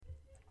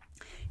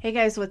Hey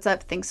guys, what's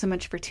up? Thanks so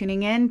much for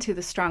tuning in to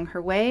The Strong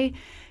Her Way.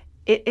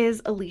 It is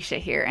Alicia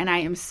here, and I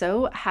am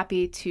so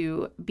happy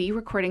to be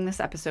recording this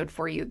episode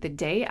for you the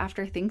day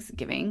after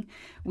Thanksgiving.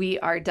 We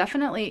are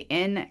definitely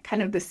in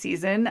kind of the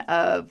season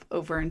of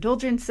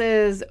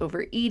overindulgences,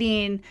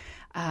 overeating,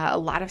 a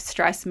lot of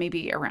stress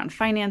maybe around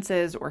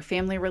finances or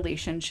family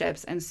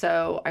relationships. And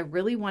so I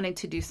really wanted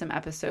to do some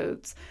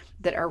episodes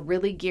that are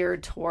really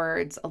geared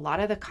towards a lot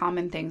of the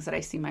common things that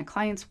I see my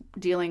clients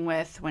dealing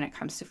with when it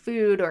comes to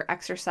food or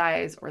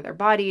exercise or their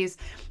bodies,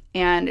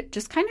 and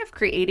just kind of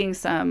creating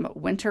some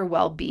winter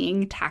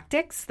well-being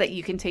tactics that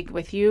you can take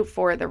with you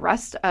for the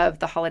rest of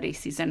the holiday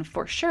season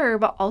for sure,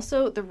 but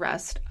also the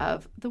rest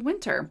of the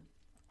winter.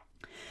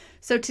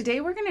 So today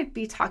we're going to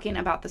be talking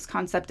about this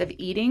concept of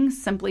eating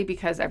simply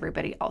because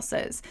everybody else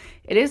is.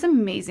 It is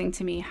amazing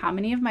to me how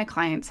many of my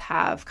clients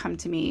have come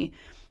to me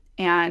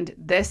and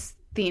this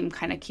theme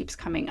kind of keeps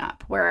coming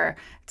up where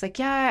it's like,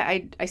 yeah,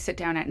 I sit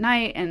down at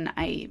night and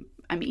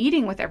I'm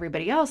eating with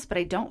everybody else, but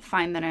I don't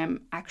find that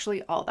I'm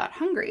actually all that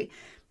hungry.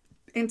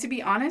 And to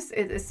be honest,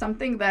 it is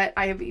something that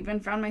I have even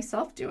found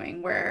myself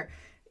doing where,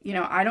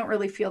 I don't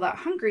really feel that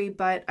hungry,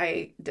 but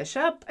I dish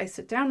up, I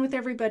sit down with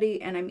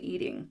everybody and I'm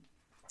eating.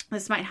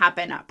 This might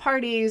happen at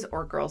parties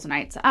or girls'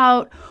 nights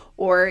out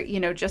or,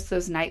 just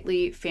those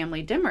nightly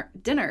family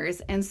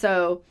dinners. And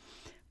so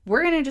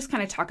we're going to just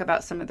kind of talk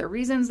about some of the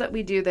reasons that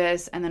we do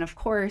this. And then, of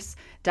course,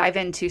 dive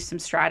into some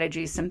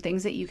strategies, some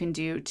things that you can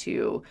do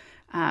to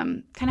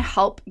kind of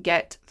help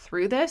get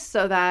through this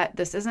so that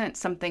this isn't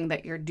something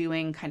that you're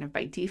doing kind of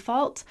by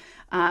default.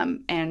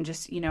 And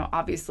just,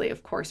 obviously,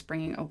 of course,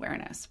 bringing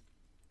awareness.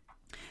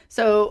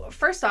 So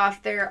first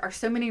off, there are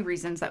so many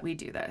reasons that we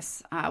do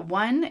this.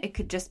 One, it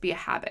could just be a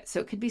habit.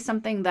 So it could be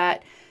something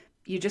that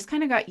you just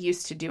kind of got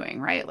used to doing,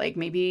 right? Like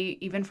maybe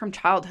even from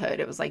childhood,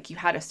 it was like you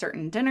had a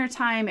certain dinner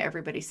time,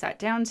 everybody sat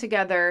down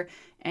together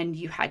and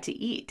you had to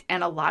eat.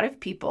 And a lot of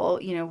people,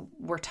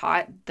 were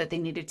taught that they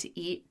needed to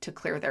eat to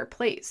clear their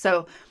plate.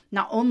 So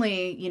not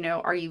only,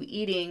 are you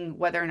eating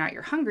whether or not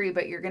you're hungry,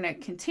 but you're going to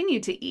continue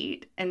to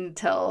eat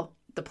until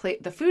the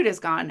food is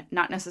gone,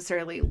 not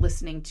necessarily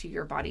listening to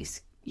your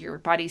body's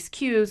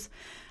cues,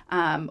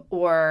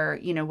 or,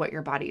 what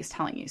your body is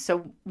telling you.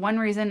 So one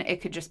reason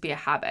it could just be a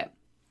habit.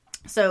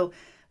 So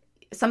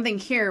something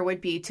here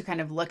would be to kind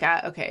of look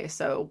at, okay,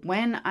 so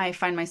when I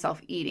find myself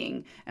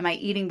eating, am I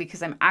eating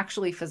because I'm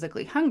actually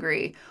physically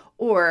hungry?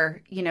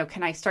 Or,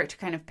 can I start to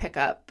kind of pick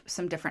up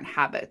some different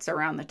habits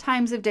around the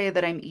times of day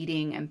that I'm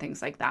eating and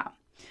things like that?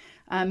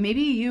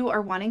 Maybe you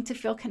are wanting to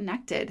feel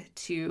connected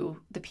to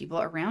the people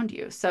around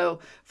you. So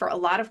for a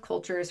lot of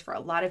cultures, for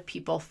a lot of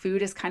people,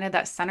 food is kind of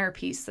that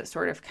centerpiece that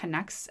sort of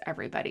connects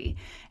everybody.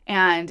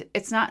 And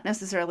it's not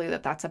necessarily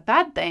that that's a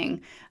bad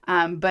thing,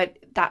 but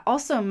that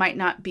also might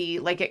not be,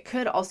 like it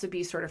could also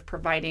be sort of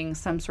providing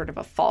some sort of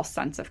a false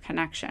sense of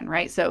connection,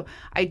 right? So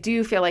I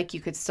do feel like you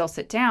could still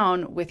sit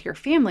down with your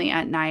family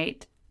at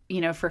night,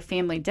 for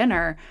family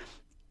dinner.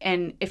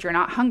 And if you're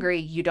not hungry,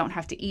 you don't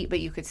have to eat, but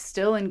you could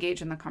still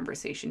engage in the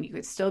conversation. You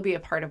could still be a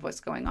part of what's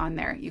going on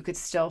there. You could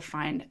still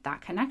find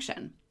that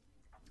connection.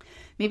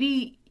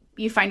 Maybe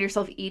you find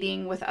yourself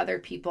eating with other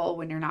people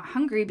when you're not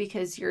hungry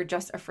because you're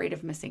just afraid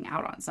of missing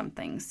out on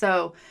something.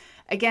 So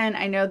again,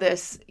 I know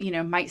this,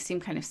 might seem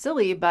kind of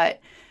silly,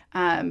 but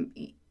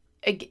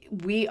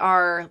we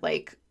are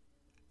like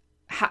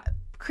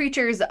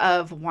creatures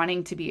of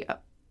wanting to be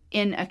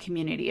in a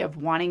community, of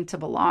wanting to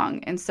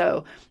belong. And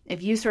so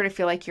if you sort of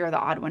feel like you're the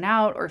odd one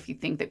out, or if you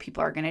think that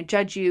people are going to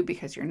judge you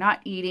because you're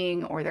not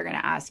eating, or they're going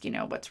to ask,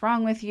 what's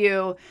wrong with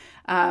you?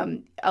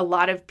 A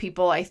lot of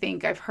people, I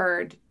think I've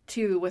heard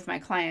too with my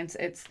clients,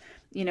 it's,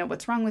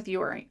 what's wrong with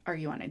you? Or are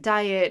you on a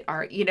diet?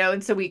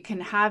 And so we can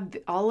have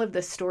all of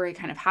this story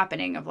kind of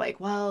happening of like,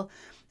 well,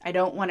 I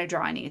don't want to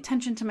draw any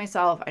attention to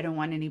myself. I don't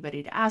want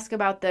anybody to ask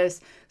about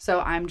this. So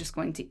I'm just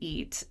going to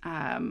eat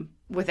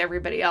with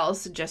everybody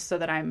else just so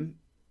that I'm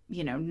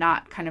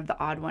not kind of the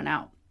odd one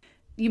out.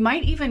 You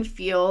might even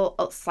feel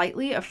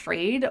slightly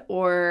afraid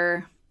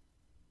or,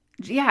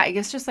 I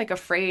guess just like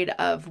afraid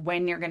of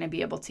when you're going to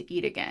be able to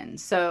eat again.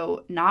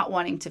 So not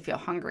wanting to feel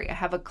hungry. I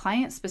have a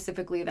client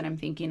specifically that I'm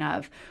thinking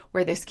of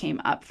where this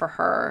came up for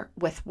her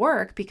with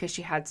work because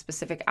she had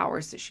specific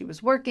hours that she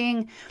was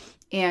working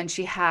and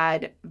she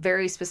had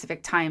very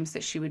specific times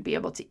that she would be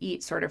able to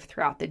eat sort of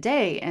throughout the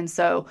day. And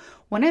so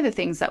one of the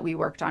things that we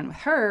worked on with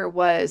her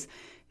was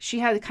she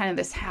had kind of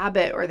this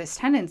habit or this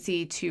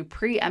tendency to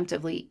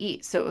preemptively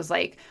eat. So it was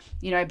like,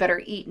 I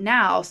better eat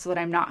now so that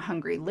I'm not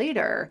hungry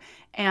later.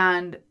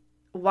 And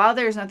while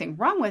there's nothing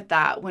wrong with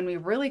that, when we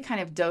really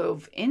kind of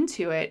dove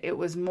into it, it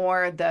was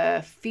more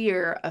the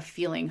fear of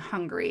feeling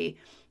hungry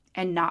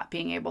and not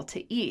being able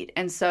to eat.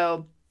 And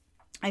so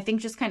I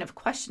think just kind of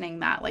questioning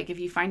that, like if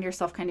you find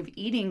yourself kind of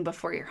eating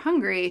before you're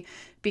hungry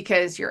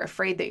because you're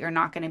afraid that you're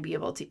not going to be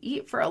able to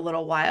eat for a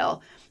little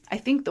while, I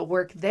think the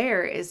work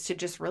there is to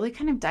just really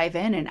kind of dive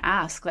in and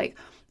ask, like,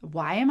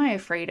 why am I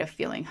afraid of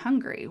feeling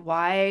hungry?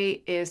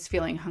 Why is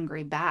feeling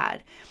hungry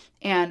bad?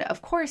 And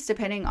of course,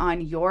 depending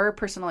on your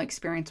personal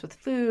experience with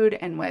food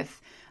and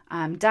with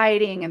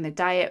dieting and the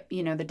diet,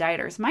 the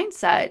dieter's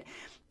mindset,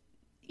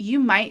 you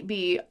might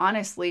be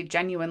honestly,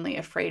 genuinely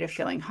afraid of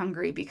feeling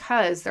hungry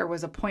because there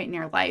was a point in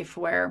your life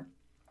where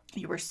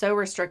you were so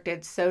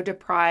restricted, so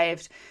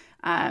deprived,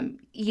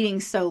 eating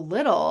so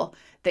little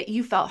that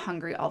you felt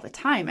hungry all the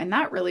time. And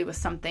that really was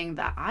something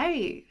that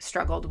I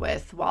struggled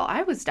with while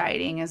I was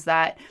dieting, is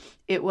that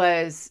I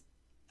was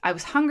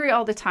hungry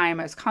all the time.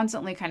 I was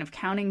constantly kind of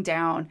counting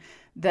down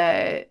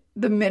the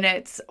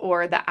minutes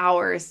or the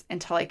hours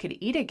until I could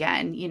eat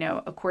again,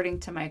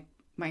 according to my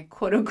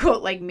quote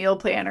unquote like meal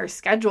plan or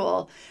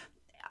schedule,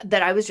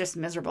 that I was just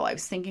miserable. I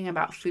was thinking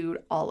about food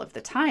all of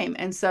the time.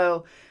 And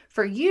so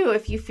for you,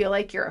 if you feel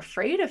like you're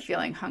afraid of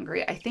feeling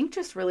hungry, I think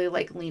just really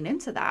like lean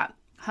into that.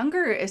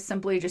 Hunger is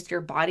simply just your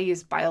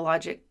body's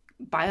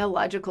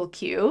biological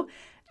cue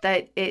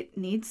that it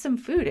needs some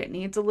food. It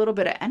needs a little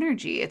bit of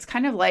energy. It's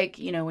kind of like,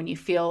 when you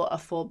feel a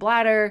full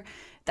bladder,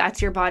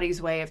 that's your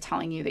body's way of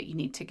telling you that you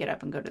need to get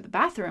up and go to the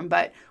bathroom.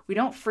 But we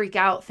don't freak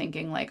out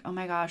thinking like, oh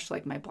my gosh,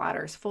 like my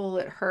bladder's full,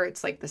 it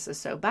hurts, like this is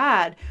so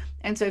bad.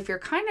 And so if you're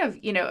kind of,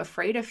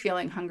 afraid of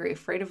feeling hungry,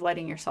 afraid of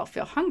letting yourself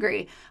feel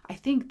hungry, I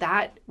think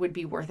that would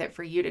be worth it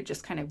for you to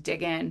just kind of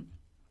dig in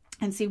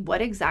and see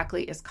what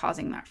exactly is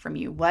causing that from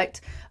you. What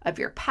of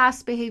your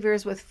past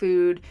behaviors with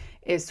food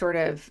is sort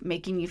of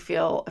making you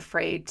feel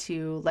afraid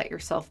to let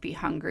yourself be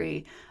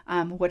hungry?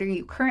 What are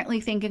you currently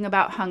thinking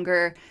about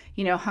hunger?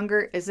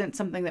 Hunger isn't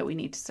something that we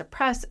need to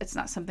suppress. It's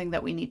not something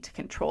that we need to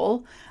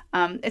control.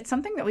 It's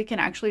something that we can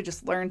actually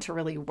just learn to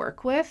really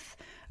work with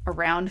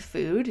around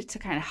food to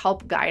kind of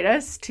help guide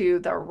us to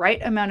the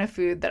right amount of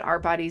food that our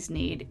bodies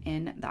need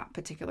in that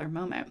particular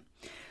moment.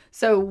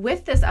 So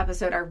with this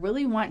episode, I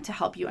really want to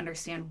help you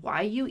understand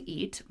why you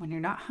eat when you're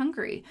not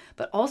hungry,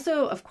 but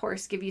also, of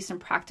course, give you some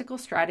practical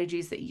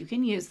strategies that you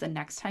can use the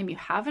next time you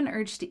have an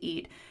urge to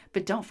eat,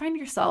 but don't find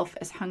yourself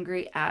as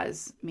hungry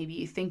as maybe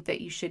you think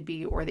that you should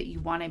be or that you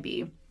want to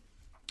be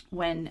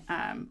when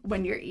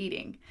you're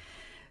eating.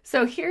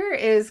 So here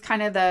is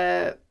kind of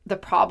the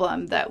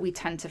problem that we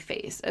tend to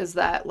face is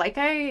that, like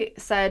I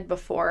said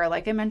before,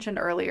 like I mentioned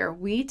earlier,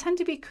 we tend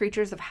to be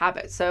creatures of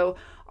habit. So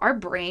our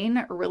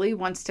brain really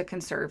wants to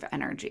conserve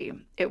energy.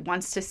 It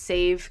wants to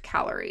save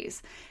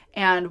calories.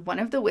 And one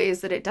of the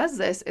ways that it does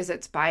this is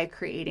it's by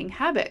creating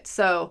habits.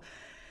 So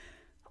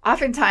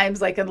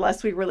oftentimes, like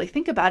unless we really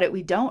think about it,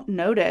 we don't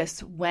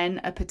notice when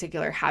a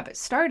particular habit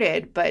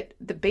started. But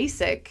the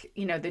basic,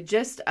 the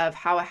gist of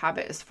how a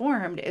habit is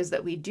formed is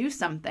that we do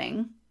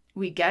something,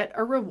 we get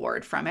a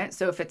reward from it.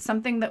 So if it's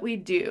something that we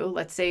do,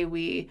 let's say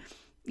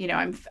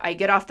I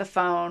get off the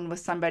phone with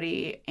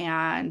somebody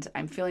and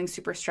I'm feeling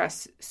super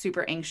stressed,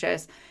 super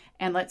anxious.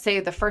 And let's say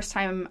the first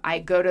time I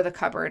go to the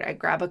cupboard, I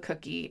grab a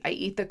cookie, I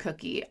eat the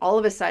cookie, all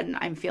of a sudden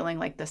I'm feeling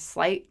like this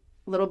slight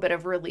little bit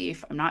of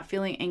relief. I'm not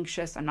feeling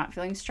anxious. I'm not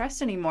feeling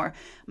stressed anymore.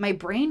 My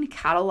brain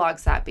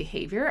catalogs that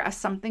behavior as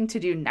something to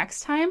do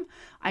next time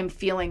I'm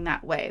feeling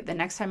that way. The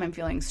next time I'm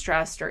feeling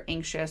stressed or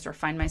anxious or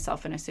find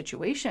myself in a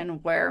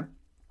situation where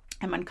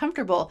I'm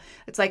uncomfortable,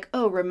 it's like,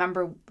 oh,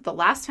 remember the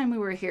last time we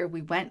were here,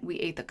 we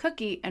ate the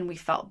cookie and we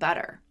felt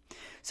better.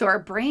 So our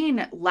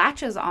brain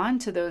latches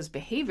onto those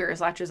behaviors,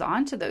 latches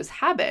onto those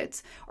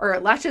habits, or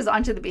latches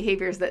onto the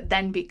behaviors that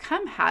then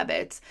become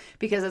habits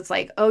because it's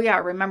like, oh yeah,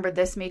 remember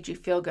this made you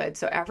feel good.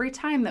 So every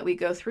time that we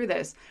go through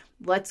this,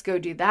 let's go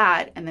do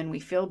that. And then we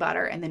feel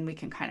better and then we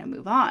can kind of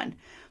move on.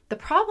 The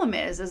problem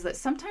is that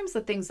sometimes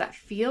the things that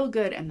feel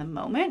good in the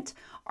moment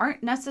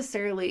aren't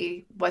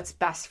necessarily what's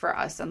best for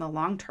us in the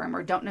long term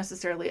or don't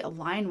necessarily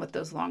align with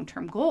those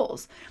long-term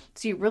goals.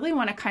 So you really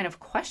want to kind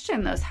of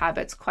question those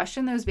habits,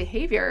 question those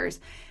behaviors,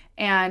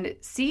 and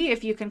see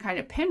if you can kind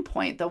of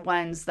pinpoint the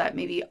ones that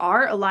maybe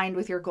are aligned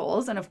with your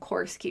goals. And of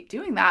course, keep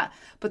doing that.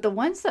 But the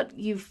ones that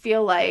you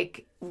feel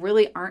like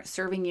really aren't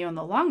serving you in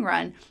the long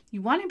run,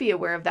 you want to be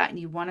aware of that and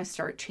you want to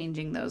start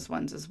changing those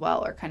ones as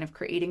well, or kind of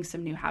creating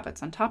some new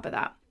habits on top of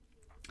that.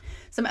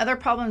 Some other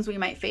problems we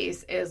might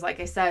face is,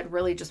 like I said,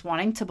 really just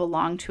wanting to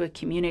belong to a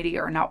community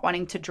or not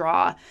wanting to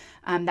draw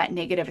that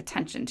negative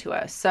attention to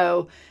us.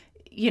 So,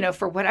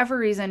 for whatever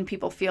reason,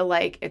 people feel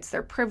like it's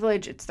their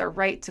privilege, it's their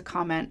right to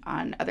comment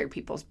on other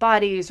people's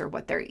bodies or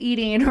what they're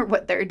eating or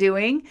what they're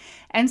doing.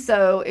 And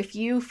so if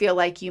you feel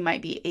like you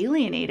might be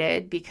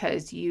alienated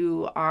because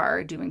you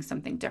are doing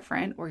something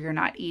different or you're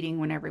not eating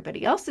when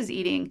everybody else is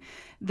eating,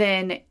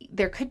 then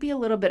there could be a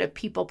little bit of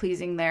people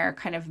pleasing there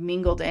kind of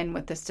mingled in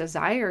with this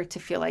desire to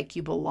feel like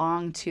you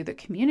belong to the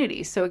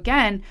community. So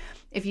again,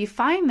 if you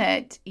find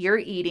that you're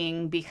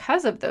eating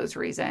because of those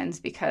reasons,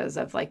 because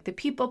of like the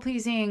people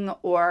pleasing,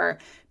 or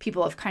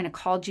people have kind of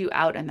called you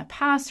out in the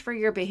past for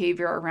your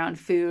behavior around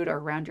food or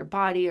around your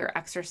body or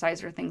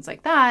exercise or things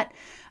like that,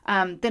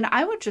 then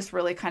I would just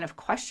really kind of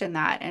question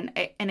that.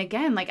 And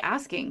again, like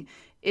asking,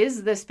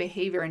 is this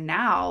behavior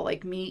now,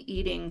 like me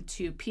eating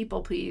to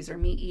people please or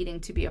me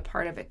eating to be a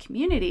part of a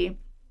community,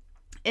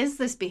 is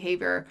this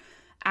behavior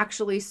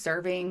actually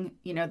serving,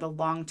 the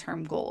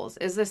long-term goals?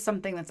 Is this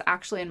something that's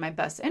actually in my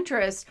best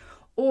interest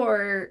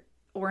or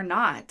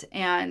not?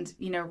 And,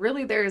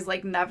 really there's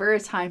like never a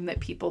time that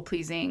people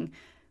pleasing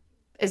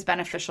is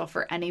beneficial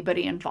for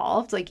anybody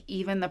involved, like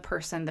even the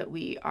person that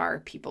we are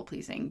people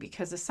pleasing.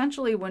 Because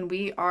essentially, when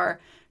we are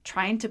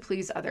trying to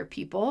please other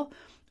people,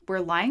 we're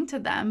lying to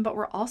them, but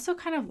we're also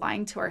kind of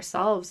lying to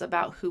ourselves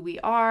about who we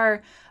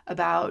are,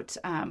 about,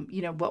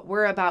 what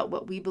we're about,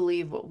 what we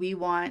believe, what we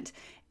want.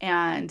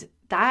 And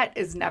that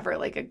is never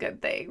like a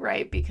good thing,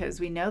 right? Because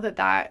we know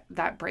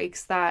that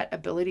breaks that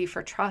ability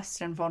for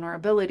trust and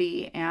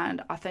vulnerability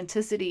and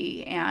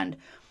authenticity. And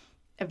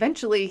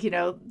eventually,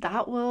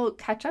 that will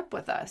catch up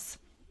with us.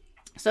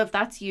 So if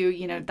that's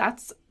you,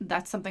 that's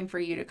something for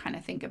you to kind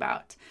of think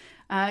about.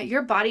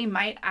 Your body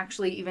might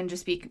actually even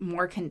just be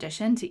more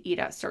conditioned to eat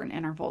at certain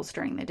intervals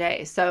during the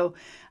day. So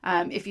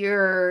if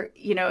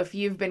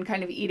you've been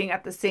kind of eating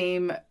at the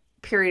same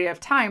period of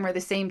time or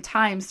the same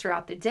times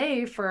throughout the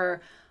day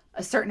for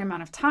a certain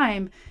amount of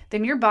time,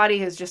 then your body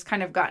has just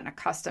kind of gotten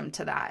accustomed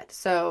to that.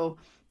 So,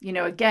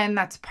 again,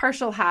 that's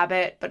partial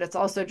habit, but it's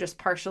also just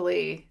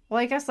partially, well,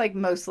 I guess like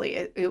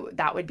mostly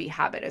that would be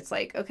habit. It's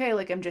like, okay,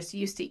 like I'm just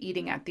used to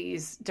eating at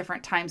these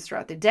different times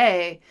throughout the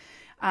day.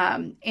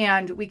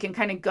 And we can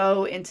kind of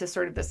go into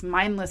sort of this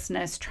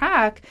mindlessness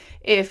track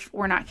if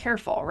we're not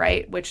careful,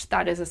 right? Which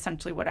that is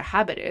essentially what a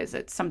habit is.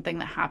 It's something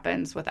that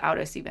happens without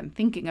us even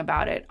thinking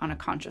about it on a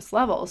conscious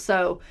level.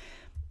 So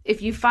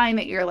if you find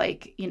that you're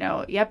like,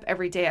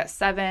 every day at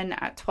 7,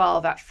 at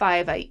 12, at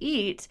 5, I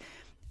eat,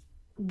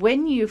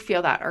 when you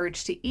feel that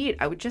urge to eat,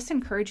 I would just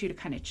encourage you to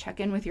kind of check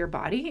in with your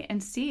body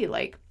and see,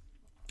 like,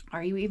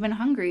 are you even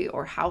hungry,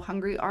 or how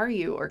hungry are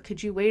you? Or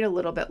could you wait a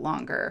little bit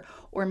longer?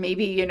 Or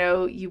maybe,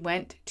 you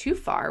went too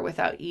far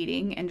without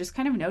eating, and just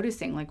kind of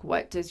noticing like,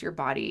 what's your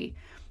body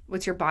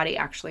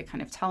actually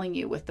kind of telling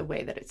you with the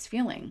way that it's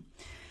feeling?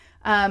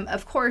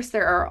 Of course,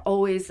 there are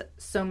always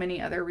so many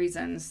other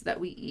reasons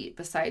that we eat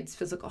besides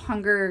physical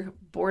hunger,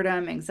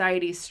 boredom,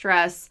 anxiety,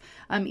 stress,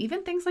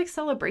 even things like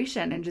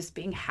celebration and just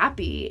being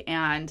happy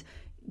and,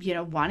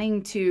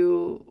 wanting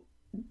to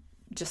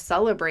just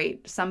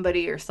celebrate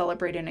somebody or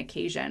celebrate an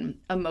occasion,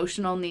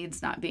 emotional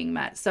needs not being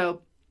met.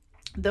 So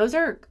those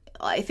are,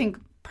 I think,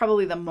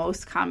 probably the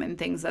most common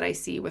things that I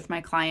see with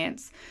my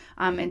clients.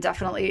 And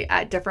definitely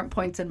at different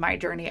points in my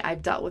journey,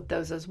 I've dealt with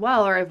those as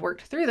well, or I've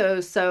worked through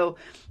those. So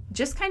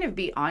just kind of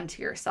be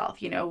onto yourself.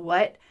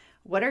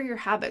 What are your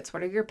habits?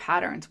 What are your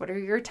patterns? What are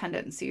your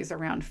tendencies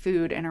around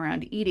food and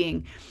around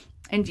eating?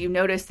 And do you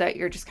notice that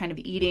you're just kind of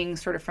eating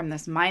sort of from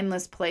this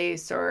mindless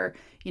place, or,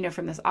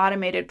 from this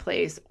automated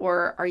place?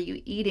 Or are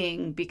you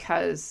eating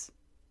because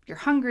you're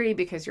hungry,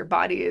 because your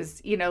body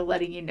is,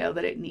 letting you know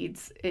that it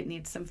needs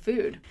some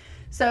food?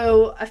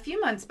 So a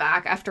few months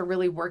back, after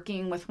really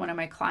working with one of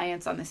my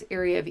clients on this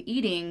area of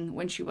eating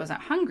when she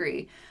wasn't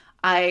hungry,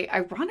 I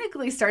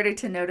ironically started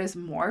to notice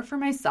more for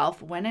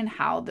myself when and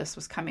how this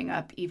was coming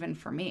up even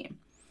for me.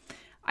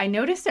 I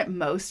noticed it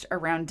most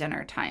around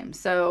dinner time.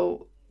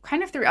 So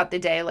kind of throughout the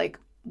day, like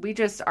we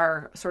just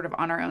are sort of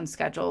on our own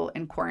schedule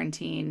in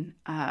quarantine,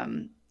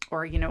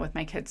 or, with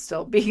my kids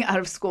still being out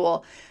of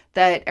school,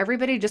 that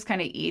everybody just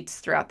kind of eats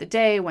throughout the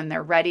day when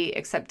they're ready,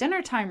 except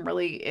dinner time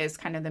really is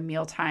kind of the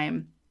meal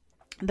time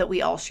that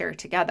we all share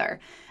together.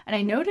 And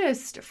I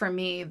noticed for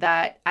me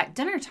that at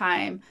dinner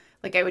time,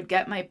 like I would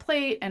get my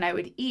plate and I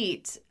would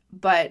eat,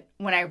 but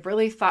when I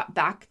really thought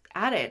back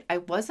at it, I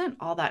wasn't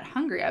all that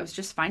hungry. I was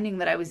just finding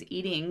that I was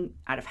eating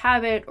out of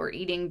habit or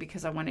eating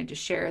because I wanted to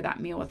share that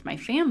meal with my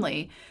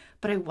family,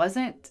 but I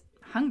wasn't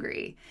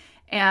hungry.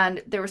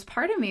 And there was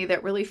part of me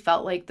that really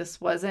felt like this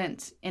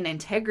wasn't in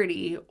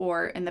integrity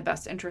or in the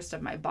best interest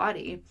of my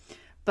body.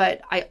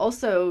 But I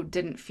also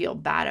didn't feel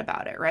bad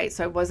about it, right?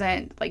 So I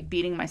wasn't like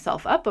beating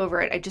myself up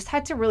over it. I just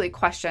had to really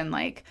question,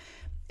 like,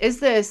 is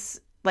this,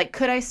 like,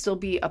 could I still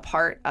be a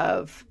part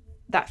of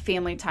that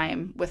family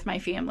time with my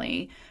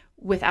family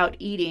without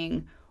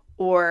eating?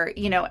 Or,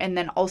 and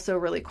then also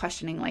really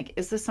questioning, like,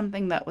 is this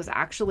something that was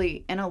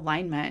actually in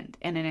alignment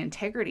and in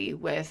integrity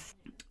with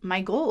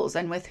my goals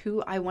and with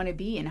who I want to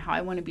be and how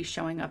I want to be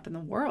showing up in the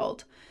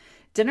world?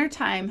 Dinner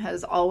time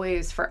has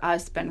always, for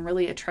us, been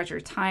really a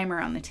treasured time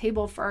around the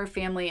table for our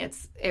family.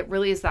 It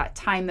really is that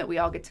time that we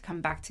all get to come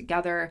back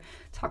together,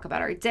 talk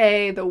about our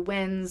day, the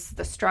wins,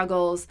 the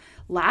struggles,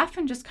 laugh,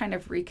 and just kind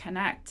of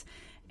reconnect.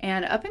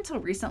 And up until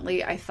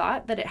recently, I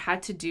thought that it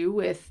had to do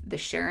with the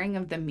sharing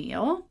of the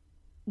meal,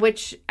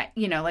 which,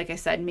 like I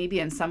said,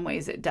 maybe in some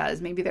ways it does.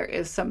 Maybe there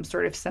is some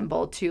sort of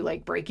symbol to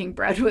like breaking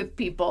bread with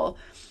people,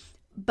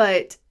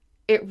 but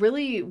it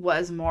really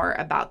was more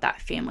about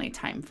that family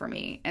time for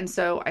me. And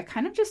so I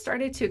kind of just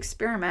started to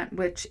experiment,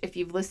 which if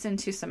you've listened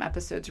to some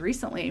episodes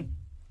recently,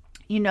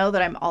 you know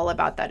that I'm all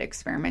about that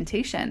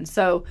experimentation.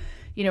 So,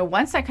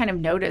 once I kind of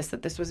noticed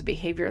that this was a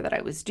behavior that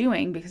I was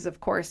doing, because of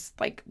course,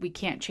 like we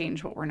can't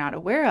change what we're not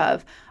aware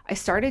of, I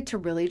started to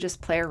really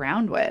just play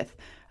around with,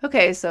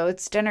 okay, so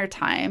it's dinner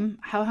time.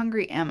 How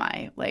hungry am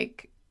I?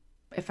 Like,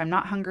 if I'm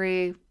not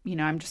hungry,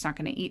 I'm just not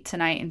going to eat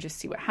tonight and just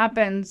see what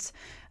happens.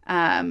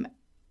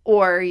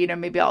 Or,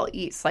 maybe I'll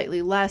eat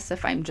slightly less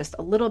if I'm just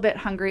a little bit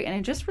hungry. And I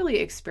just really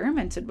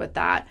experimented with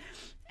that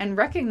and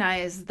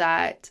recognized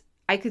that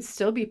I could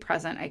still be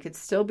present. I could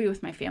still be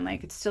with my family. I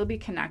could still be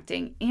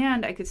connecting,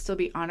 and I could still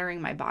be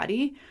honoring my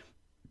body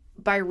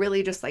by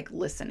really just like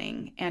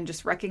listening and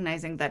just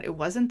recognizing that it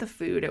wasn't the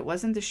food, it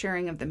wasn't the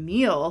sharing of the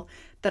meal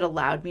that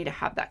allowed me to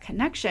have that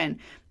connection.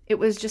 It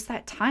was just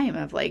that time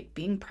of like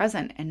being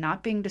present and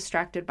not being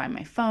distracted by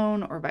my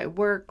phone or by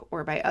work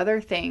or by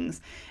other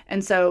things.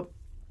 And so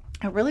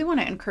I really want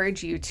to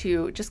encourage you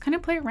to just kind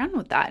of play around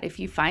with that. If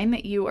you find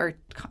that you are,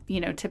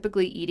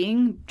 typically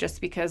eating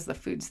just because the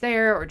food's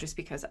there or just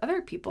because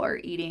other people are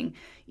eating,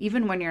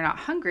 even when you're not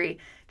hungry,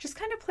 just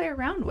kind of play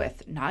around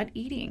with not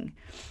eating,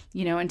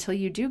 until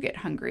you do get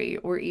hungry,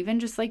 or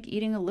even just like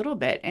eating a little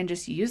bit, and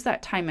just use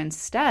that time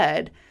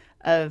instead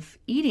of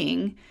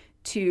eating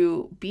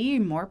to be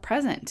more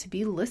present, to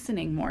be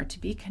listening more,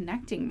 to be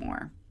connecting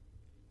more.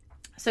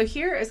 So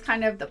here is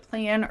kind of the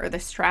plan or the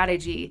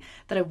strategy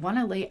that I want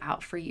to lay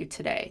out for you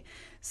today.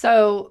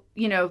 So,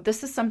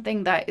 this is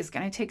something that is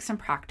going to take some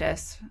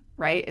practice,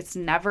 right? It's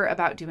never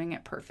about doing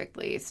it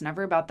perfectly. It's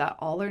never about that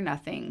all or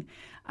nothing.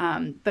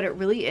 But it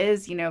really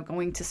is,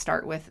 going to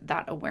start with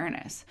that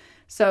awareness.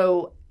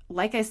 So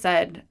like I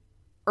said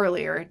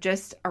earlier,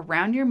 just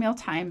around your meal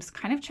times,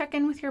 kind of check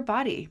in with your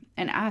body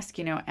and ask,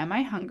 am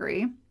I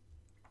hungry?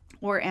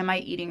 Or am I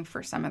eating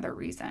for some other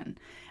reason?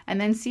 And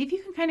then see if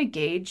you can kind of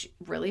gauge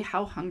really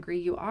how hungry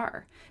you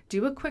are.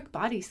 Do a quick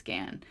body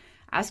scan.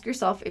 Ask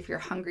yourself if you're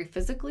hungry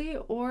physically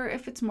or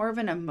if it's more of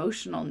an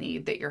emotional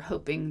need that you're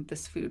hoping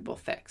this food will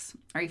fix.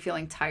 Are you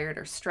feeling tired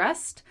or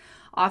stressed?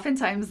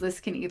 Oftentimes this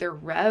can either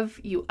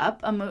rev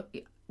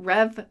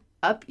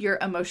up your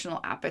emotional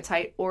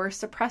appetite or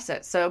suppress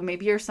it. So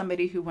maybe you're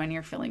somebody who, when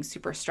you're feeling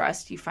super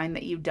stressed, you find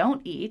that you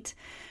don't eat.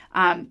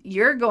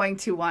 You're going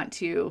to want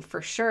to,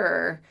 for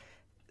sure,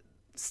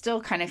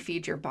 still kind of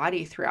feed your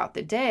body throughout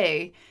the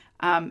day.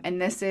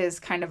 And this is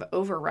kind of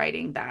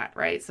overriding that,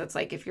 right? So it's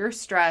like if you're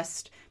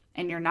stressed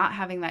and you're not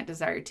having that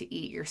desire to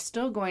eat, you're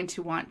still going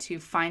to want to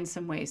find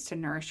some ways to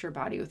nourish your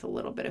body with a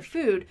little bit of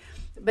food.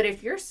 But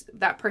if you're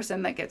that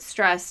person that gets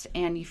stressed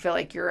and you feel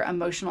like your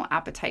emotional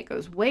appetite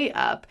goes way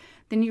up,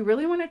 then you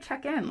really want to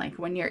check in. Like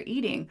when you're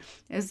eating,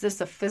 is this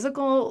a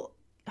physical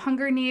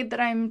hunger need that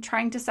I'm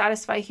trying to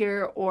satisfy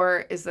here?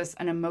 Or is this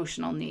an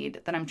emotional need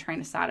that I'm trying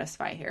to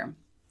satisfy here?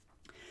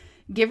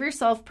 Give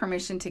yourself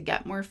permission to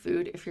get more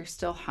food if you're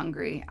still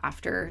hungry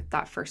after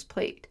that first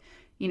plate.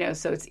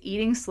 So it's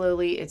eating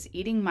slowly, it's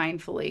eating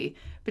mindfully,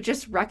 but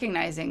just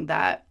recognizing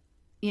that,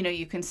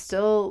 you can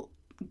still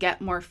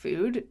get more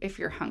food if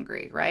you're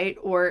hungry, right?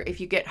 Or if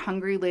you get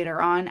hungry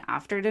later on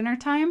after dinner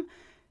time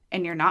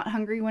and you're not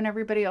hungry when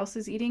everybody else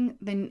is eating,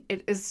 then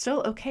it is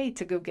still okay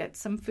to go get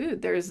some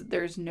food.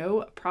 There's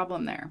no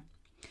problem there.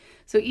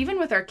 So even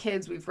with our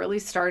kids, we've really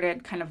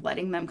started kind of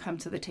letting them come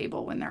to the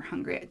table when they're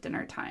hungry at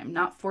dinner time,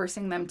 not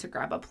forcing them to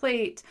grab a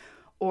plate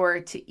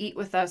or to eat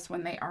with us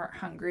when they aren't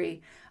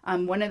hungry.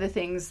 One of the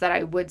things that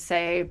I would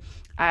say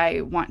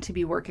I want to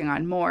be working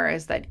on more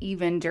is that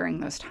even during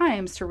those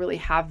times to really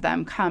have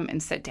them come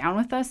and sit down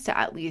with us to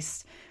at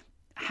least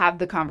have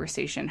the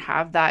conversation,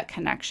 have that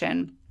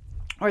connection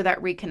or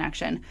that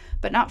reconnection,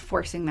 but not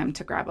forcing them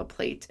to grab a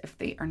plate if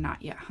they are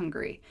not yet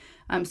hungry.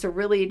 So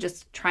really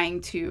just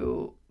trying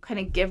to kind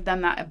of give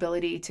them that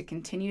ability to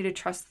continue to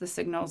trust the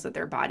signals that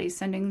their body's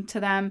sending to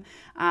them,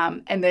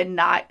 and then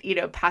not,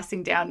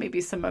 passing down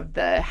maybe some of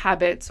the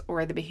habits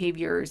or the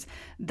behaviors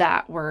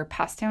that were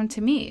passed down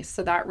to me.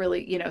 So that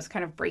really, is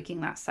kind of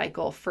breaking that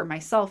cycle for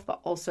myself,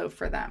 but also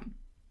for them.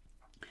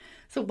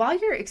 So while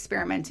you're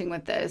experimenting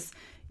with this,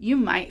 you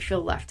might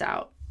feel left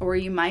out, or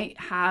you might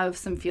have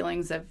some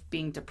feelings of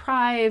being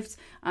deprived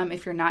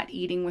if you're not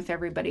eating with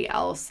everybody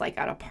else, like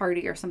at a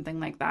party or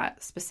something like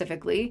that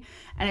specifically.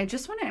 And I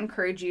just want to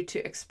encourage you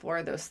to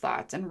explore those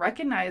thoughts and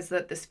recognize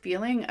that this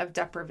feeling of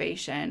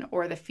deprivation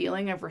or the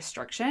feeling of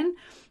restriction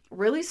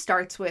really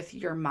starts with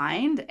your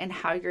mind and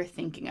how you're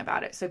thinking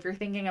about it. So if you're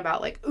thinking about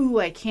like, ooh,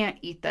 I can't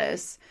eat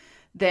this,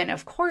 then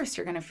of course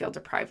you're going to feel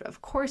deprived.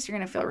 Of course you're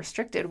going to feel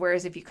restricted.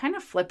 Whereas if you kind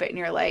of flip it and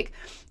you're like,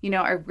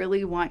 I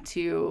really want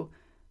to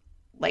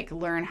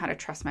learn how to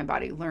trust my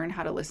body, learn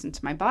how to listen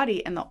to my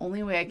body. And the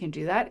only way I can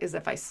do that is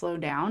if I slow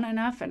down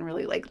enough and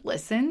really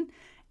listen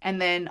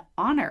and then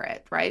honor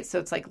it, right? So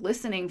it's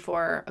listening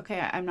for,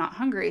 okay, I'm not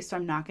hungry, so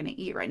I'm not going to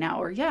eat right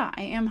now. Or yeah,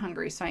 I am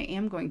hungry, so I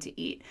am going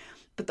to eat.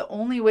 But the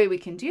only way we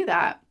can do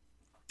that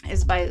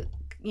is by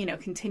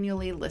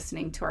continually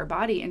listening to our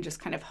body and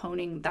just kind of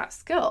honing that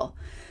skill.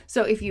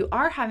 So if you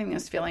are having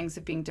those feelings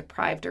of being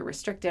deprived or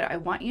restricted, I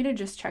want you to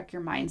just check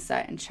your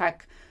mindset and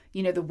check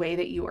the way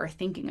that you are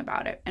thinking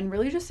about it, and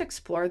really just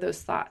explore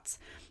those thoughts.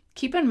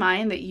 Keep in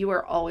mind that you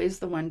are always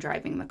the one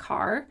driving the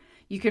car.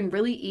 You can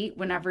really eat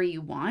whenever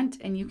you want,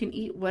 and you can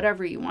eat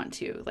whatever you want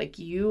to.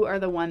 You are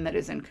the one that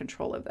is in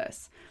control of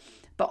this.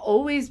 But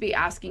always be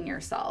asking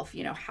yourself,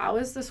 how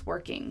is this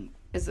working?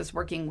 Is this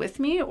working with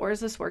me, or is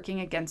this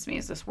working against me?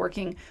 Is this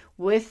working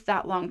with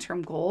that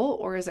long-term goal,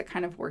 or is it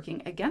kind of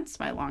working against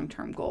my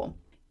long-term goal?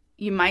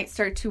 You might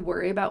start to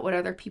worry about what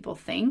other people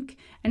think,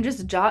 and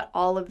just jot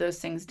all of those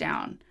things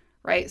down.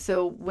 Right?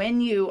 So when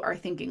you are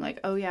thinking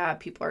oh yeah,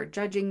 people are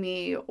judging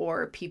me,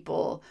 or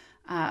people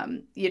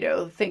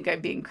think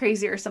I'm being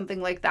crazy or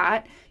something like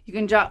that. You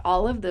can jot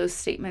all of those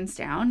statements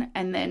down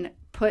and then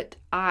put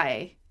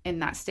I in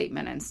that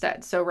statement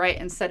instead. So, right,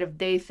 instead of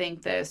they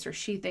think this or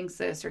she thinks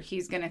this or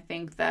he's going to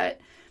think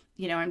that,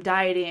 I'm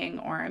dieting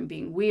or I'm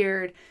being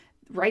weird,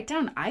 write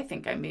down I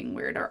think I'm being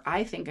weird or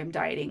I think I'm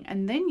dieting.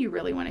 And then you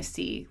really want to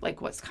see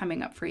like what's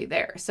coming up for you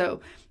there.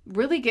 So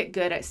really get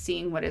good at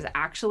seeing what is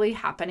actually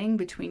happening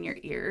between your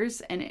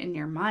ears and in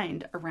your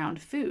mind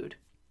around food.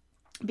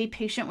 Be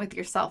patient with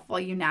yourself while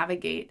you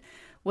navigate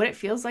what it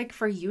feels like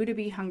for you to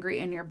be hungry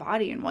in your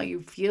body, and while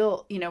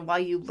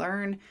you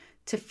learn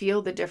to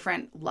feel the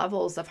different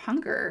levels of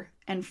hunger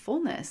and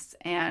fullness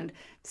and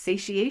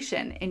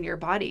satiation in your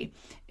body.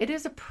 It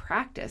is a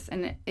practice,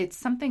 and it's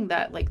something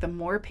that, like, the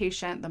more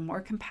patient, the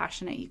more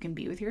compassionate you can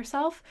be with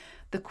yourself,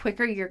 the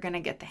quicker you're going to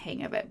get the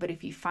hang of it. But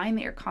if you find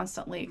that you're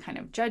constantly kind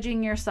of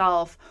judging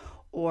yourself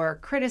or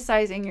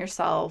criticizing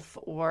yourself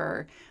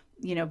or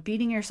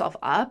beating yourself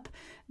up,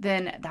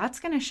 then that's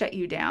going to shut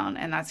you down.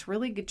 And that's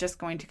really just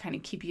going to kind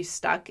of keep you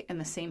stuck in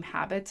the same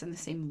habits and the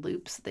same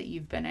loops that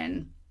you've been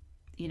in,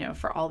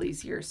 for all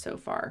these years so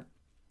far.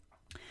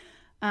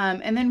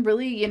 And then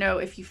really,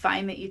 if you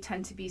find that you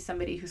tend to be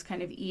somebody who's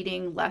kind of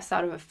eating less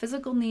out of a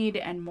physical need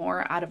and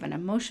more out of an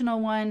emotional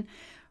one,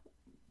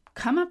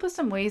 come up with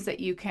some ways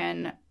that you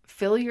can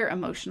fill your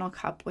emotional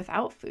cup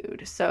without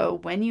food. So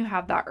when you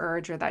have that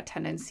urge or that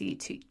tendency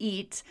to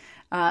eat,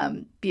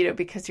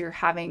 because you're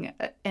having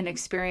an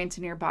experience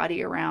in your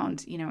body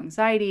around,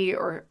 anxiety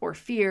or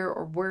fear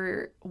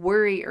or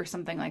worry or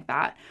something like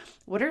that,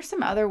 what are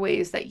some other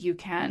ways that you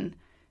can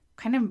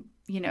kind of,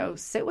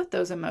 sit with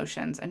those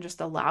emotions and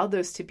just allow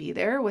those to be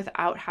there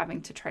without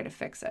having to try to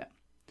fix it?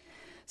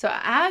 So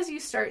as you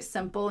start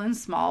simple and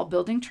small,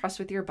 building trust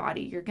with your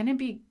body, you're going to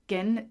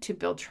begin to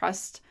build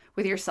trust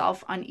with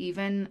yourself on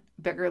even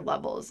bigger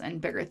levels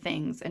and bigger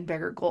things and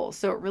bigger goals.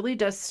 So it really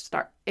does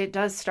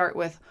start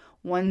with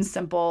one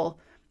simple,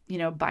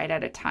 bite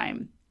at a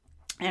time.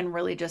 And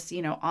really just,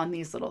 on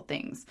these little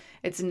things.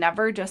 It's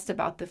never just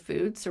about the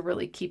food. So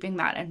really keeping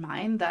that in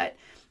mind that,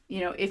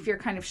 if you're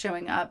kind of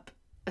showing up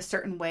a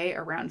certain way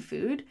around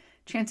food,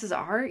 chances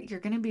are you're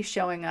going to be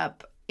showing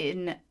up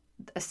in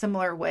a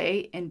similar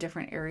way in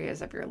different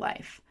areas of your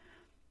life.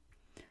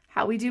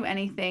 How we do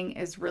anything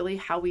is really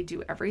how we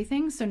do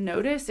everything. So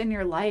notice in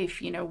your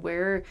life,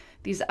 where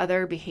these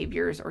other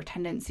behaviors or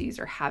tendencies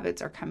or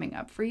habits are coming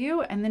up for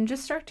you, and then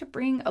just start to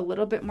bring a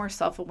little bit more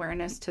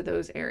self-awareness to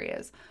those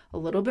areas, a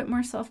little bit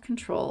more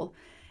self-control,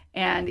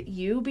 and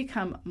you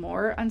become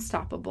more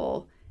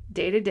unstoppable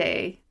day to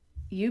day.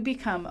 You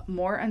become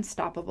more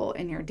unstoppable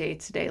in your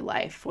day-to-day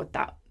life with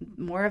that,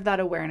 more of that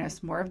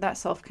awareness, more of that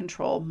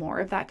self-control, more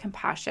of that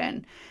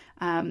compassion.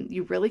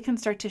 You really can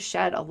start to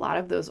shed a lot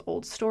of those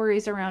old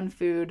stories around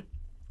food,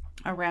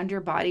 around your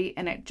body,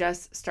 and it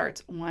just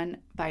starts one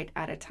bite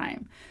at a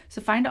time.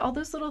 So find all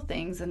those little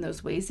things and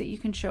those ways that you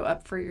can show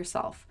up for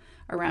yourself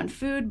around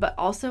food, but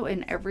also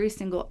in every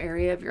single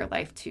area of your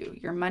life too,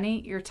 your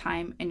money, your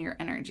time, and your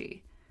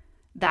energy.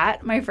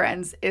 That, my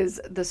friends, is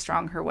the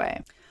Strong Her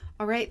Way.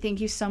 All right, thank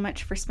you so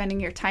much for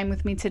spending your time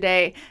with me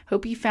today.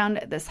 Hope you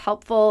found this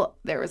helpful.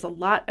 There was a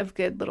lot of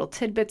good little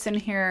tidbits in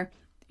here.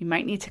 You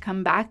might need to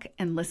come back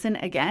and listen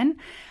again.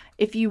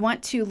 If you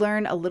want to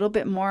learn a little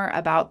bit more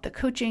about the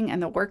coaching and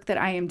the work that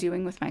I am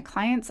doing with my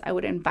clients, I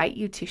would invite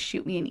you to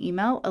shoot me an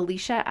email,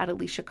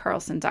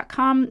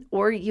 alicia@aliciacarlson.com,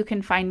 or you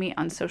can find me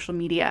on social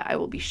media. I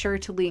will be sure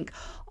to link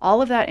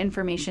all of that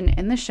information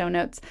in the show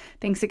notes.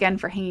 Thanks again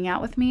for hanging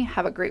out with me.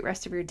 Have a great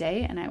rest of your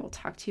day, and I will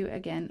talk to you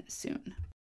again soon.